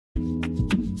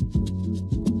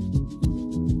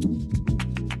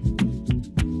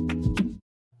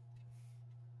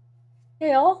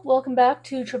Hey all, welcome back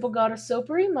to Triple Goddess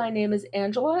Soapery. My name is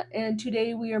Angela, and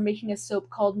today we are making a soap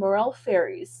called Morrell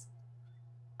Fairies.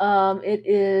 It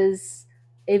is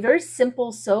a very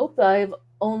simple soap. I've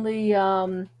only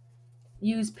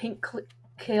used pink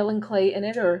kaolin clay in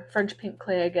it, or French pink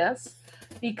clay, I guess,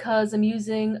 because I'm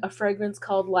using a fragrance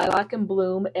called Lilac and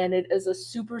Bloom, and it is a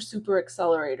super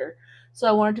accelerator. So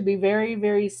I wanted to be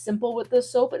very simple with this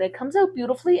soap, and it comes out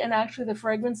beautifully, and actually the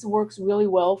fragrance works really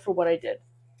well for what I did.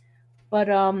 But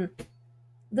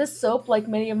this soap, like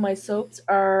many of my soaps,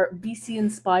 are BC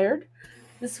inspired.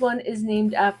 This one is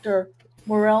named after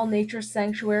Morrell Nature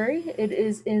Sanctuary. It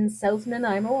is in South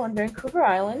Nanaimo on Vancouver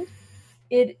Island.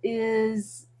 It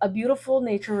is a beautiful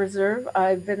nature reserve.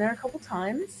 I've been there a couple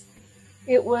times.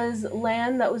 It was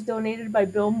land that was donated by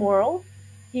Bill Morrell.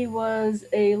 He was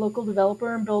a local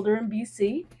developer and builder in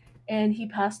BC, and he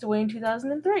passed away in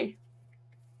 2003.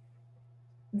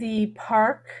 The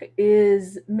park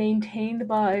is maintained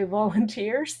by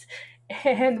volunteers,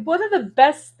 and one of the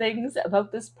best things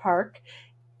about this park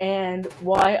and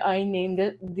why I named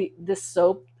it this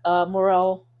soap,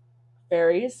 Morrell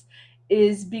Fairies,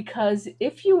 is because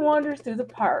if you wander through the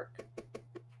park,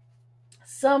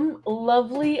 some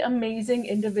lovely, amazing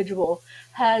individual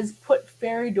has put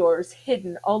fairy doors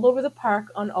hidden all over the park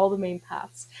on all the main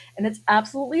paths. And it's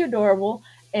absolutely adorable.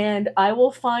 And I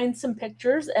will find some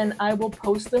pictures and I will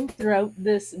post them throughout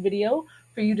this video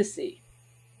for you to see.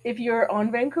 If you're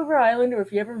on Vancouver Island or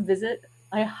if you ever visit,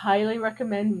 I highly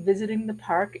recommend visiting the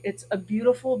park. It's a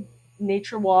beautiful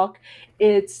nature walk.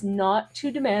 It's not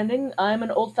too demanding. I'm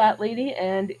an old fat lady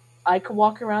and I could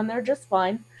walk around there just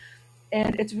fine.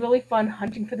 And it's really fun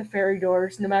hunting for the fairy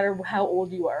doors, no matter how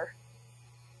old you are.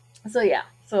 So yeah,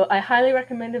 so I highly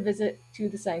recommend a visit to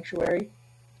the sanctuary.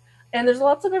 And there's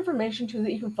lots of information too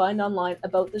that you can find online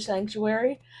about the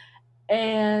sanctuary.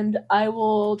 And I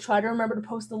will try to remember to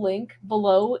post the link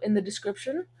below in the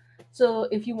description. So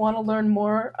if you want to learn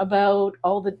more about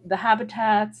all the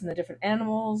habitats and the different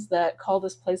animals that call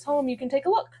this place home, you can take a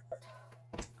look.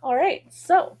 All right,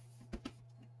 so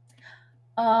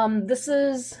this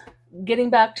is getting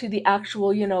back to the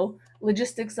actual,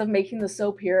 logistics of making the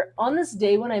soap here. On this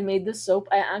day when I made this soap,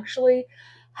 I actually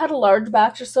had a large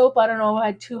batch of soap. I don't know, I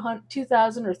had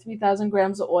 2,000 or 3,000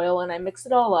 grams of oil, and I mixed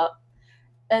it all up.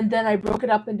 And then I broke it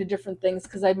up into different things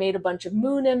because I made a bunch of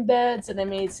moon embeds, and I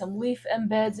made some leaf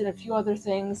embeds and a few other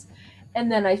things.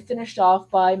 And then I finished off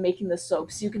by making the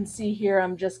soap. So you can see here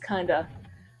I'm just kind of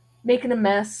making a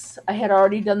mess. I had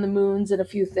already done the moons and a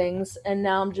few things, and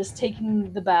now I'm just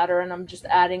taking the batter and I'm just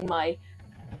adding my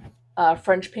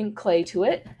French pink clay to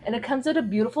it, and it comes out a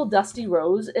beautiful dusty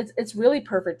rose. It's really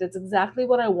perfect. It's exactly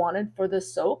what I wanted for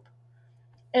this soap.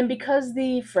 And because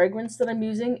the fragrance that I'm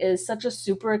using is such a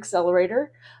super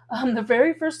accelerator, the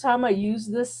very first time I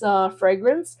used this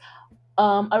fragrance,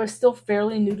 I was still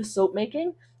fairly new to soap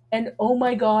making, and oh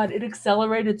my god, it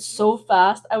accelerated so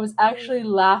fast. I was actually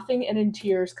laughing and in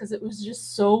tears because it was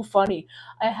just so funny.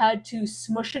 I had to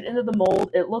smush it into the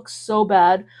mold. It looks so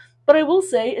bad, but I will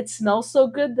say it smells so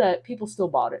good that people still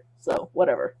bought it. So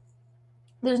whatever.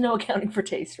 There's no accounting for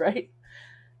taste, right?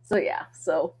 So yeah,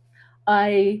 so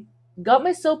I got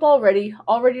my soap all ready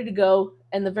to go.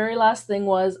 And the very last thing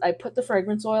was I put the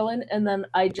fragrance oil in, and then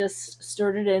I just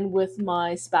stirred it in with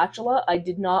my spatula. I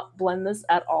did not blend this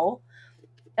at all.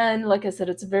 And like I said,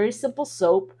 it's a very simple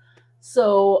soap.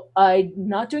 So I'm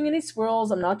not doing any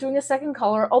swirls. I'm not doing a second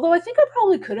color. Although I think I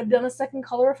probably could have done a second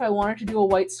color if I wanted to do a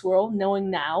white swirl, knowing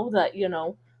now that,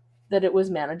 that it was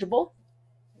manageable.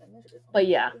 But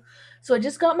yeah, so I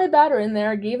just got my batter in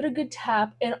there, gave it a good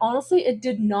tap, and honestly, it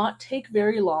did not take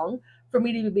very long for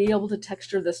me to be able to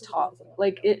texture this top.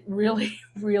 Like, it really,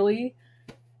 really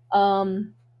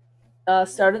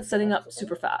started setting up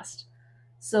super fast.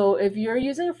 So if you're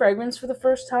using a fragrance for the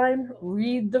first time,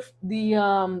 read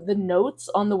the notes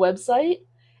on the website,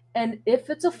 and if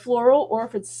it's a floral or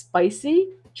if it's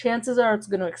spicy, chances are it's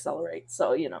going to accelerate.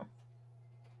 So,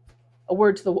 a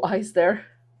word to the wise there.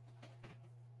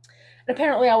 And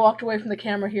apparently I walked away from the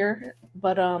camera here,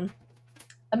 but I'm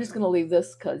just going to leave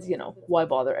this because, why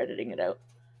bother editing it out?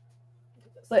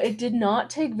 But it did not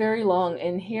take very long,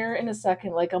 and here in a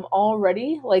second, like, I'm all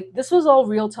ready. Like, this was all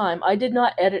real time. I did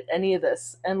not edit any of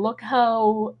this, and look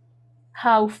how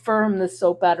firm this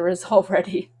soap batter is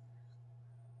already.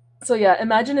 So yeah,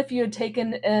 imagine if you had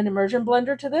taken an immersion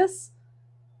blender to this,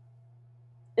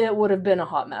 it would have been a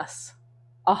hot mess.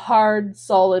 A hard,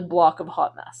 solid block of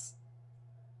hot mess.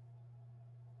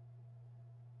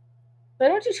 But I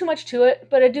don't do too much to it,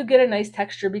 but I do get a nice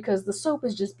texture because the soap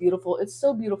is just beautiful. It's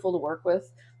so beautiful to work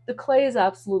with. The clay is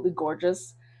absolutely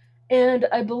gorgeous. And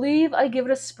I believe I give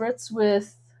it a spritz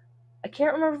with I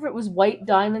can't remember if it was White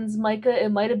Diamonds mica. It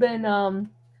might have been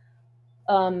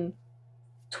um,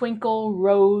 Twinkle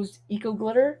Rose Eco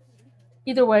Glitter.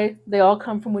 Either way, they all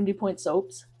come from Windy Point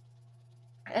Soaps.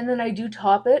 And then I do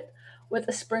top it with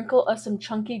a sprinkle of some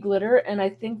chunky glitter, and I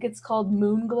think it's called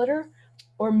Moon Glitter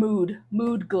or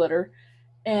Mood Glitter.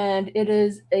 And it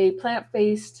is a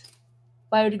plant-based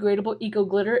biodegradable eco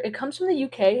glitter. It comes from the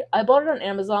UK. I bought it on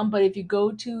Amazon, but if you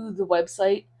go to the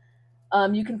website,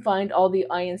 you can find all the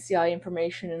INCI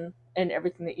information and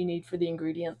everything that you need for the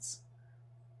ingredients.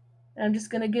 And I'm just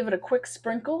going to give it a quick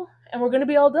sprinkle, and we're going to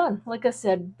be all done. Like I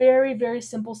said, very, very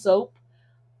simple soap.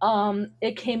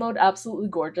 It came out absolutely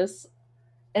gorgeous,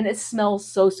 and it smells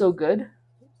so, so good.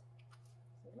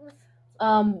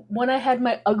 When I had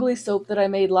my ugly soap that I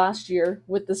made last year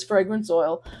with this fragrance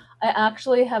oil, I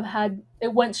actually have had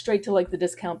it went straight to like the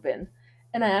discount bin,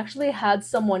 and I actually had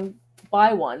someone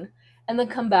buy one and then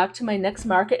come back to my next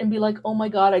market and be like, "Oh my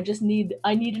god, I need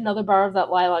another bar of that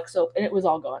lilac soap," and it was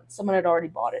all gone. Someone had already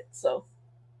bought it. So,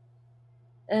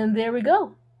 and there we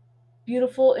go,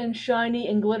 beautiful and shiny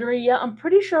and glittery. Yeah, I'm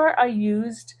pretty sure I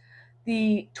used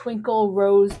the Twinkle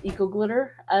Rose Eco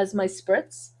Glitter as my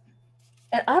spritz.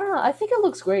 And I don't know, I think it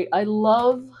looks great. I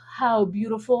love how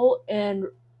beautiful and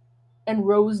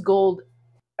rose gold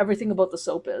everything about the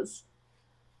soap is.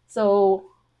 So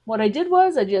what I did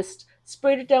was I just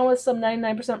sprayed it down with some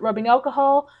 99% rubbing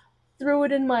alcohol, threw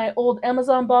it in my old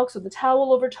Amazon box with a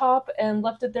towel over top, and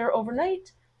left it there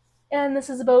overnight. And this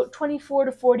is about 24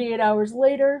 to 48 hours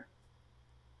later,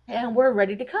 and we're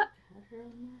ready to cut.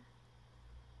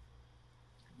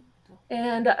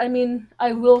 And I mean,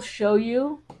 I will show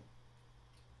you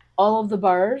all of the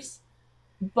bars,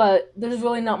 but there's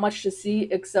really not much to see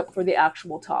except for the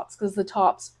actual tops, because the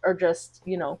tops are just,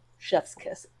 chef's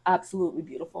kiss. Absolutely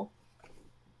beautiful.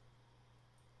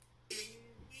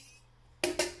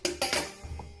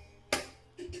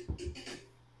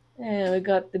 And we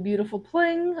got the beautiful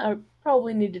pling. I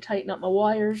probably need to tighten up my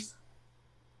wires.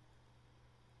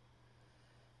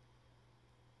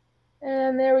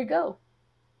 And there we go.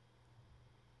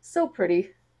 So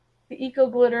pretty. The eco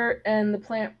glitter and the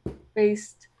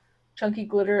plant-based chunky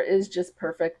glitter is just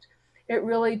perfect. It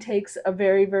really takes a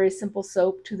very, very simple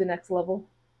soap to the next level.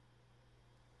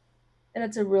 And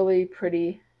it's a really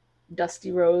pretty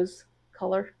dusty rose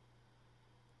color.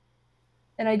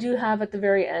 And I do have at the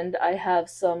very end, I have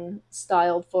some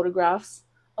styled photographs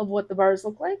of what the bars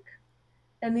look like.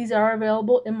 And these are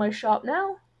available in my shop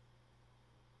now.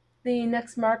 The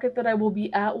next market that I will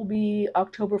be at will be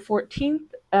October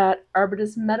 14th at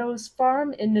Arbutus Meadows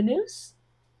Farm in Nanoose.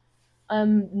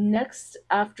 Next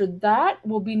after that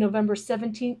will be November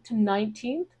 17th to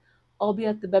 19th. I'll be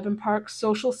at the Bevan Park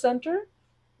Social Center,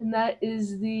 and that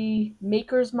is the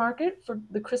Makers Market for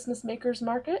the Christmas Makers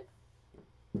Market.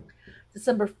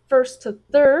 December 1st to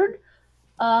 3rd.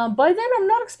 By then, I'm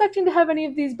not expecting to have any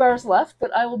of these bars left,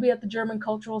 but I will be at the German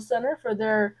Cultural Center for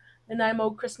their Nanaimo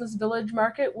Christmas Village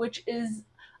Market, which is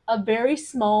a very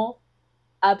small,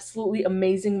 absolutely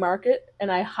amazing market,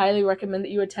 and I highly recommend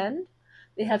that you attend.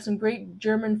 They have some great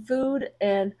German food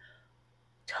and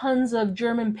tons of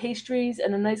German pastries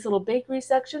and a nice little bakery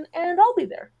section, and I'll be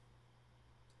there.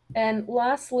 And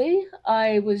lastly,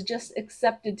 I was just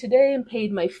accepted today and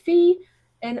paid my fee,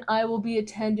 and I will be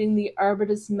attending the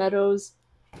Arbutus Meadows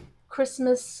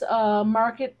Christmas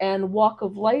market and Walk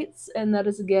of Lights, and that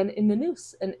is again in the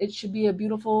Noose, and it should be a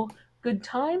beautiful, good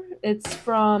time.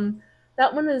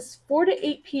 That one is 4 to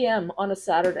 8 p.m. on a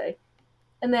Saturday,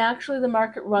 and the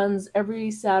market runs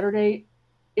every Saturday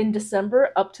in December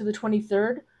up to the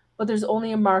 23rd, but there's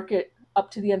only a market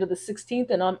up to the end of the 16th,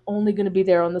 and I'm only going to be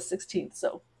there on the 16th,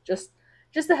 so just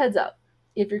a heads up.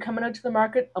 If you're coming out to the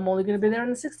market, I'm only going to be there on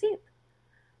the 16th.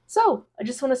 So, I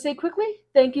just want to say quickly,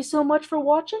 thank you so much for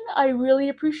watching. I really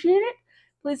appreciate it.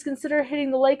 Please consider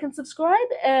hitting the like and subscribe,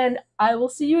 and I will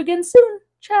see you again soon.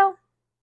 Ciao.